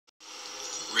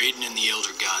Raiden and the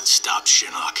Elder Gods stopped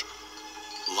Shinnok,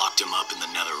 locked him up in the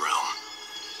Netherrealm.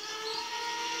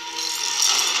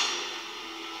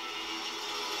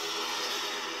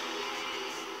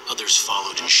 Others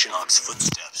followed in Shinnok's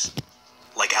footsteps,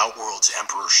 like Outworld's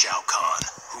Emperor Shao Kahn,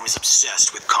 who was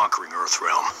obsessed with conquering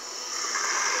Earthrealm.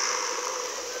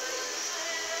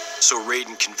 So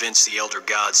Raiden convinced the Elder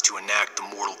Gods to enact the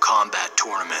Mortal Kombat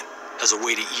tournament as a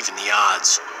way to even the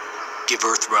odds, give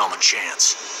Earthrealm a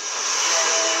chance.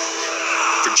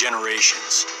 For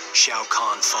generations, Shao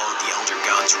Kahn followed the Elder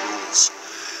Gods' rules.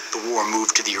 The war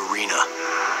moved to the arena,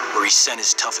 where he sent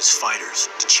his toughest fighters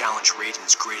to challenge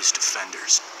Raiden's greatest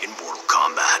defenders in Mortal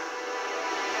Kombat.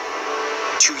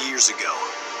 2 years ago,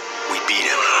 we beat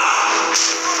him.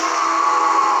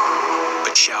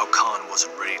 But Shao Kahn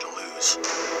wasn't ready to lose.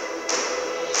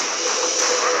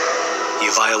 He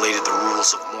violated the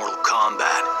rules of Mortal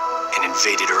Kombat and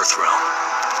invaded Earthrealm.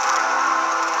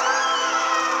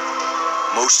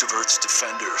 Most of Earth's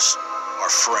defenders, our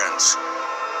friends,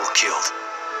 were killed,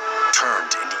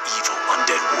 turned into evil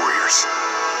undead warriors.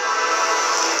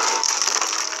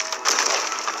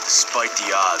 Despite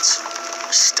the odds,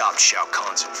 we stopped Shao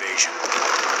Kahn's invasion.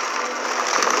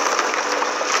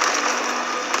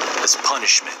 As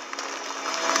punishment,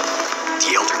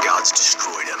 the Elder Gods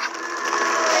destroyed him.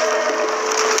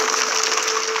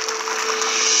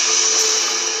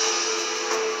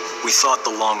 We thought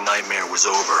the long nightmare was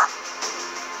over,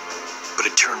 but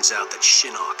it turns out that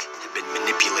Shinnok had been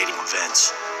manipulating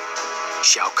events.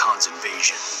 Shao Kahn's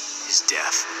invasion, his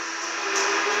death.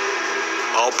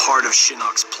 All part of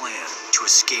Shinnok's plan to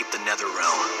escape the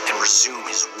Netherrealm and resume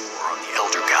his war on the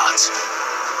Elder Gods.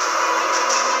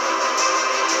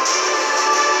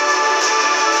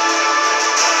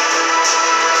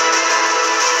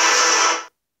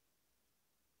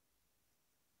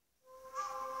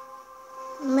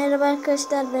 Merhaba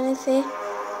arkadaşlar, ben Efe.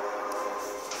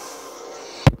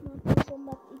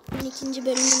 Kombat 2.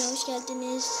 bölümüne hoş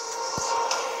geldiniz.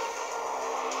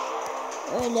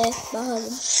 Öyle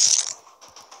bakalım.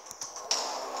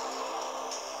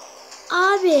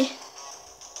 Abi.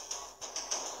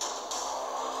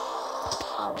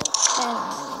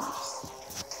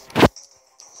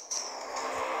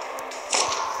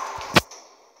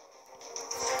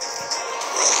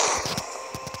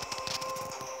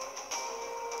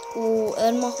 Oo,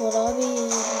 elmak var abi.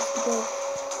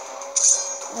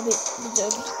 Abi biz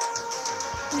öldük.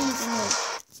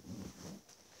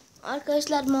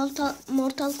 Arkadaşlar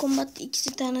Mortal Kombat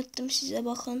 2'si tanıttım size,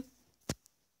 bakın.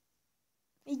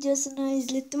 Videosunu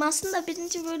izlettim. Aslında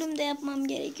 1. bölümde yapmam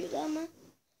gerekiyordu ama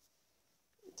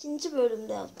 2.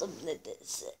 bölümde yaptım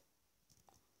nedense.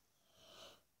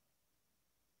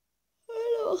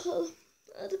 Hadi bakalım.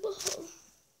 Hadi bakalım.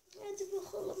 Hadi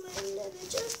bakalım,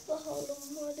 eğleneceğiz bakalım.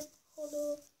 Hadi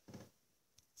bakalım.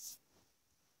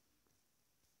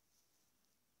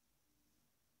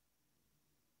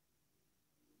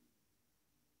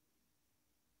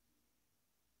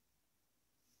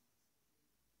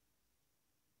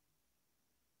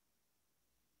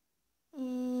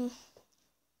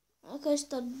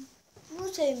 Arkadaşlar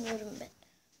bunu sevmiyorum ben.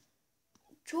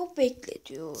 Çok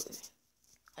bekletiyor.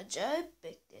 Acayip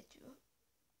bekletiyor.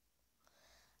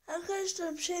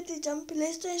 Arkadaşlar bir şey diyeceğim.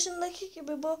 PlayStation'daki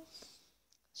gibi bu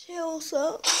şey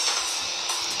olsa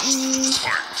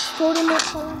story mode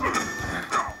falan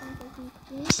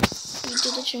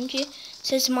videoda, çünkü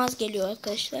sesim az geliyor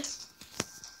arkadaşlar.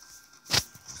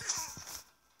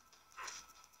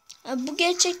 Bu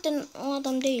gerçekten o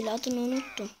adam değil, adını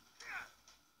unuttum.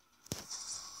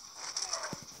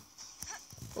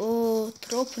 Oo,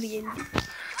 Trooper geldi.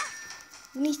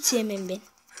 Bunu hiç sevmem ben.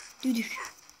 Düdük.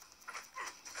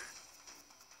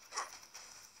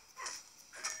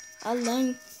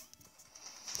 Allah'ım.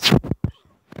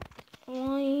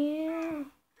 Ay.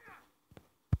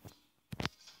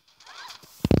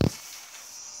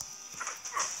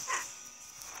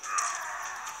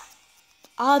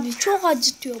 Abi çok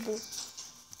acıtıyor bu.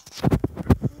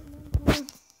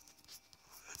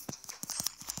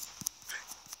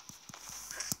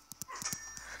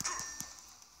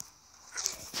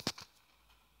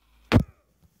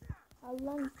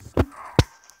 Allah'ım.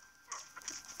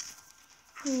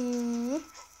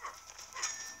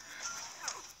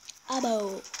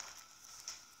 Abo.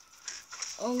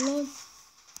 Allah'ım.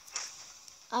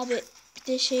 Abi bir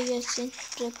de şey gelsin.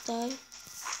 Reptile.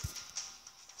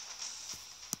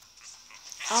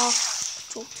 Ah,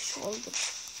 çok düş oldu.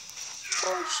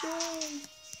 Koşun.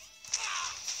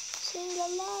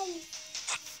 Singalar.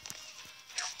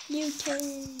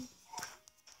 Newton.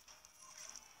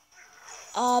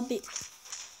 Abi.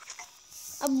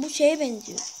 Abi bu şeye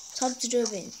benziyor. Sub-Zero'ya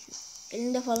benziyor.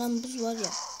 Elinde falan buz var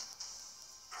ya.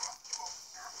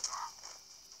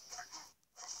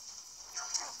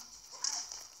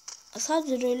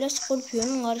 Sadece öyle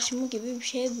Scorpion'un karışımı gibi bir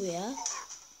şey bu ya.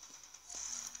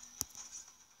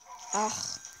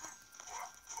 Ah.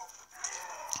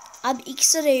 Abi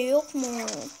X-ray yok mu?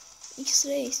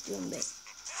 X-ray istiyorum ben.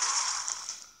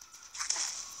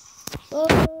 Oh,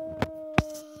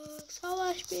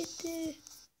 savaş bitti.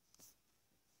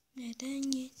 Neden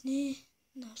gitti?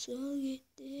 Nasıl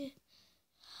gitti?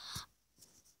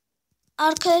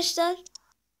 Arkadaşlar,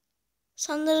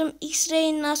 sanırım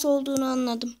X-ray'in nasıl olduğunu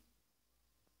anladım.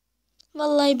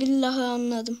 Vallahi billahi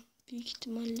anladım. Büyük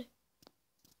ihtimalle.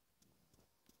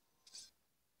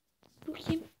 Bu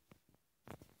kim?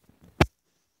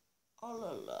 Allah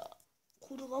Allah.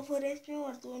 Kuru kafa resmi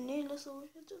vardı. O neyle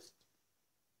savaşacağız?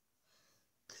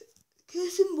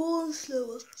 Kesin bonusla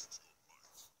var.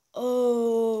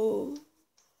 Oo.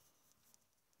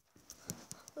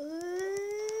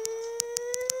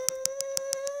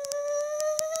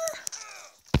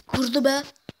 Kurdu be.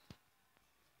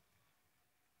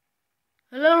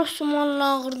 Helal olsun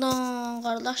vallahi kırdan.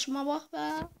 Kardeşime bak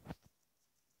be.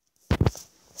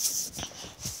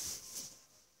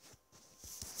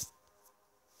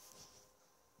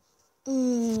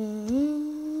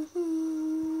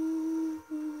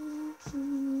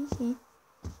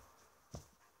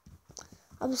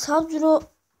 Abi Sub-Zero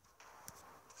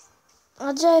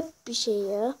acayip bir şey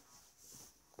ya.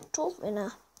 Çok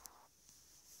fena.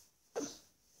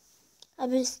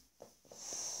 Abi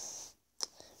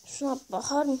şuna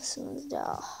bakar mısınız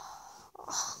ya?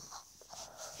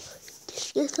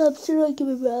 Keşke Sub-Zero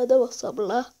gibi bir adam olsam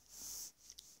la.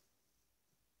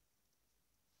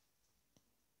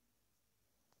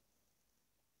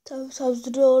 Tabii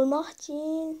Sub-Zero olmak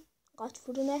için kaç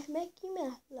fırın ekmek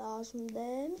yemek lazım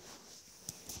değil mi?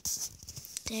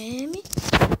 Değil mi?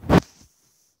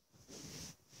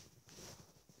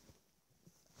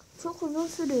 Çok uzun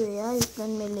sürüyor ya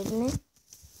yüklenmelerini.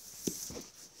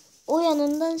 O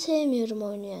yanından sevmiyorum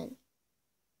oyunu yani.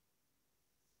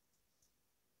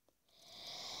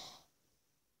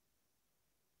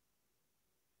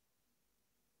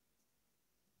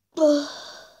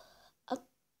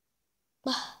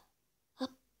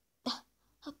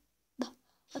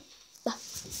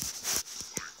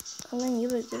 Aman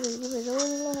gibi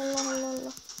Allah Allah Allah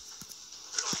Allah.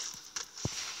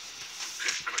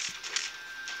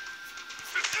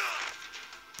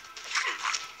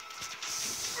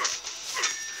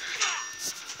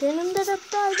 Benim de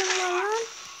reptaydım lan.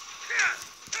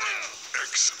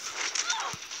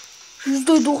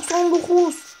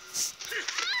 %99.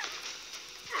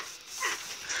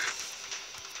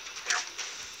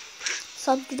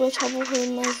 Sub-Zero çabuk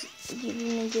ölmez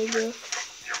gibime geliyor.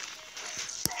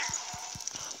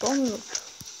 Donlu.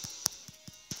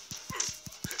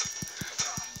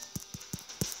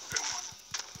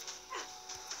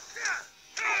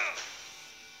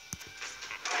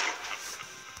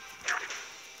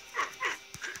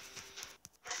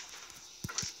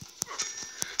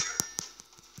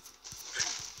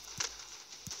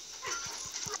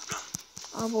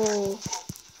 Abo.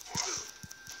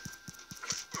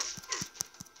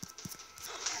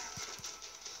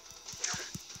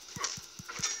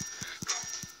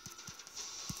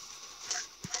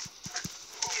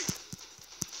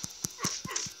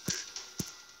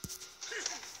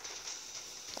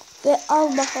 Ve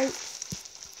al bakalım.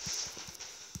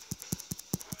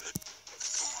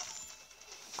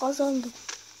 Kazandım.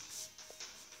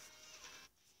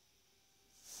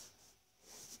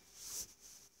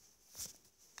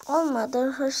 Olmadı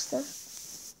arkadaşlar.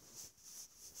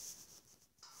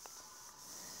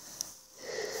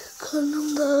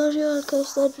 Karnım da ağrıyor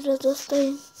arkadaşlar. Biraz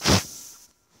hastayım.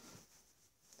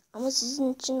 Ama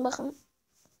sizin için bakın.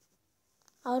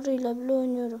 Ağrıyla bile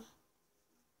oynuyorum.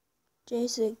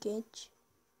 Jace geç.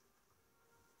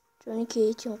 Johnny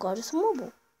Cage'in karısı mı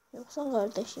bu? Yoksa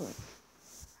kardeşi mi?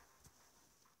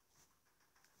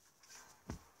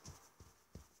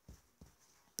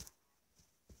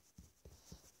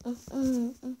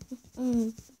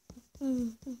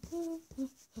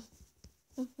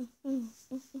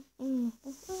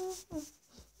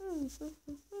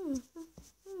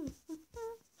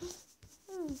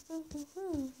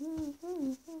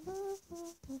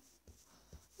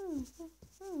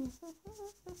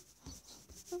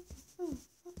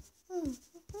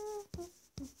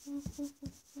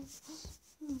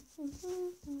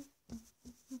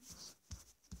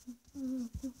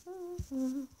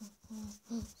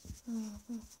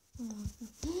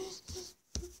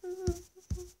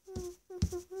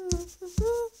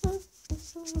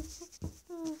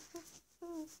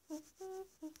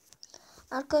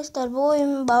 Arkadaşlar bu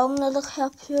oyun bağımlılık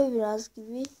yapıyor biraz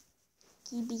gibi.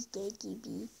 Gibi de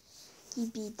gibi.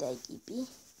 Gibi de gibi.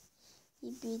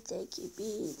 Gibi de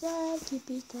gibi de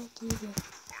gibi de gibi.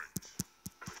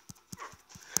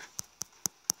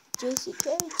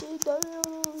 Jessica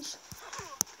dönüyoruz.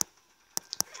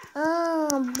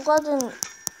 Bu kadın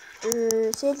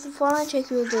selfie falan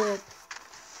çekiyordu.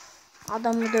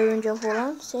 Adamı dövünce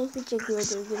falan selfie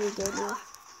çekiyordu gibi geliyor.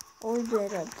 Oydu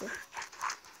herhalde.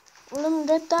 Oğlum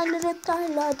reptile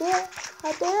hadi.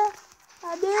 Hadi.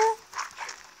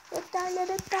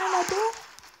 Reptile hadi.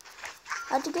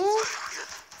 Hadi gel.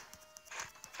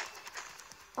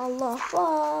 Allah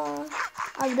var.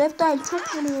 Abi reptile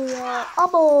çok vuruyor ya.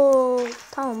 Abo.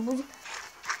 Tamam bu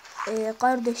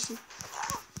kardeşi.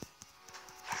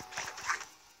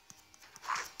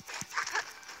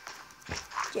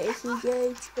 Jesse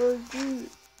öldü.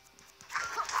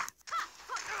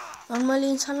 Normal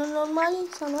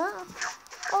insana.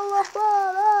 Allah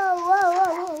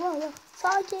var.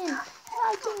 Sakin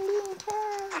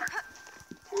Lincoln.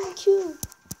 Lincoln.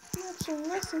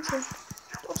 Nasılsın sen?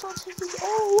 98.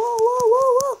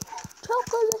 Çok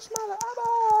kızışmalı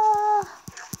ama.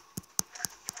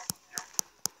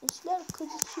 İşler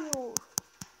kızışıyor.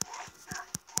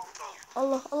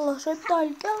 Allah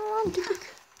reptile gel lan dedik.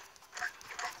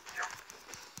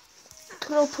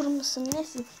 Trooper mısın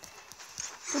nesin?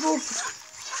 Trooper.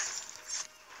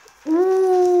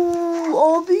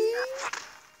 Abi.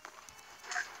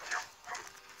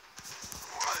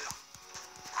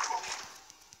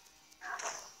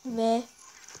 Ve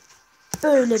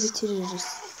böyle bitiririz.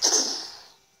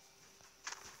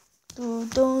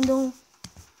 Dun. No.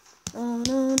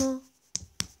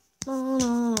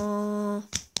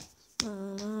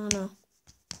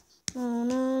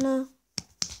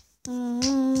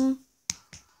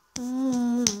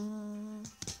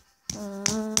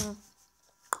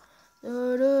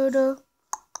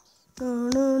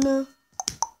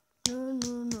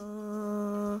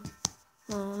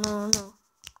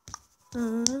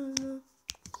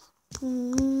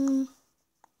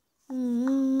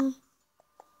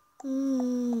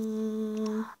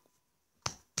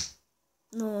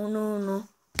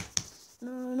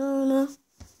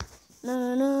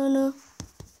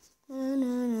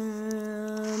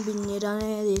 1000 lira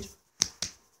nedir?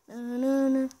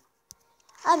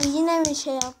 Abi yine bir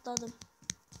şey atladım.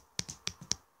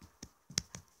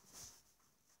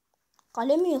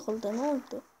 Kale mi yıkıldı? Ne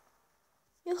oldu?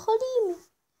 Yıkılayım mı?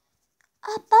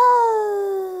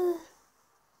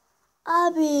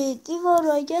 Abi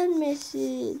divara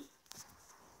gelmesin.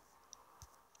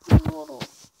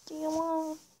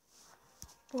 Divar.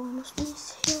 Bonus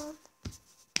misyon.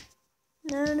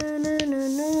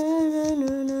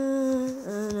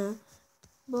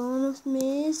 Bonus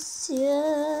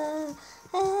misyon.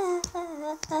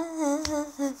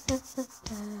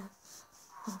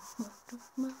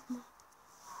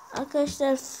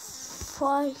 Arkadaşlar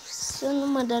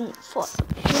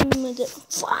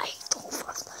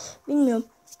bilmiyorum.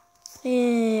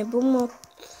 Bu mod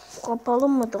kapalı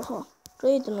mı daha?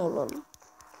 Raiden olalım.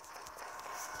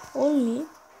 Olmuyor.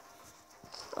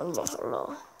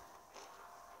 Allah.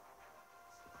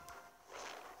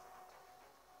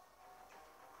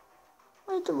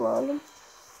 Hadi bakalım.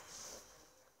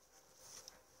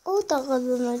 O da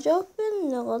kazanacak,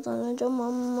 ben de kazanacağım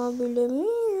ama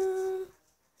bilemiyorum.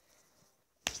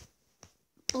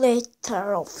 Blade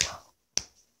taraf.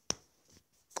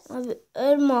 Abi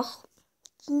Ermak.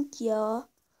 King ya.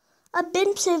 Abi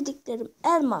benim sevdiklerim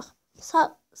Ermak,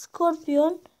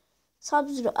 Scorpion,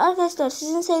 Sub-Zero. Arkadaşlar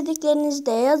sizin sevdiklerinizi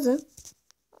de yazın.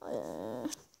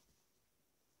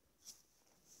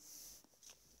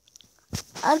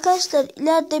 Arkadaşlar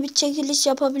ileride bir çekiliş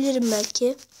yapabilirim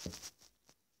belki.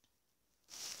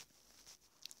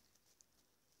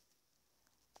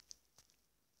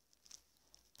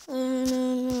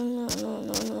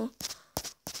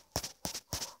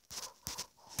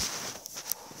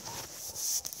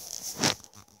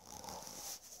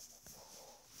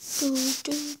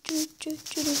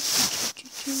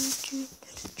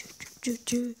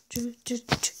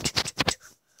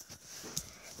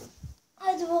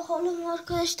 Hadi bakalım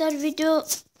arkadaşlar, video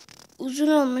uzun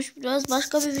olmuş biraz.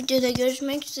 Başka bir videoda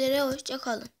görüşmek üzere. Hoşça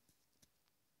kalın.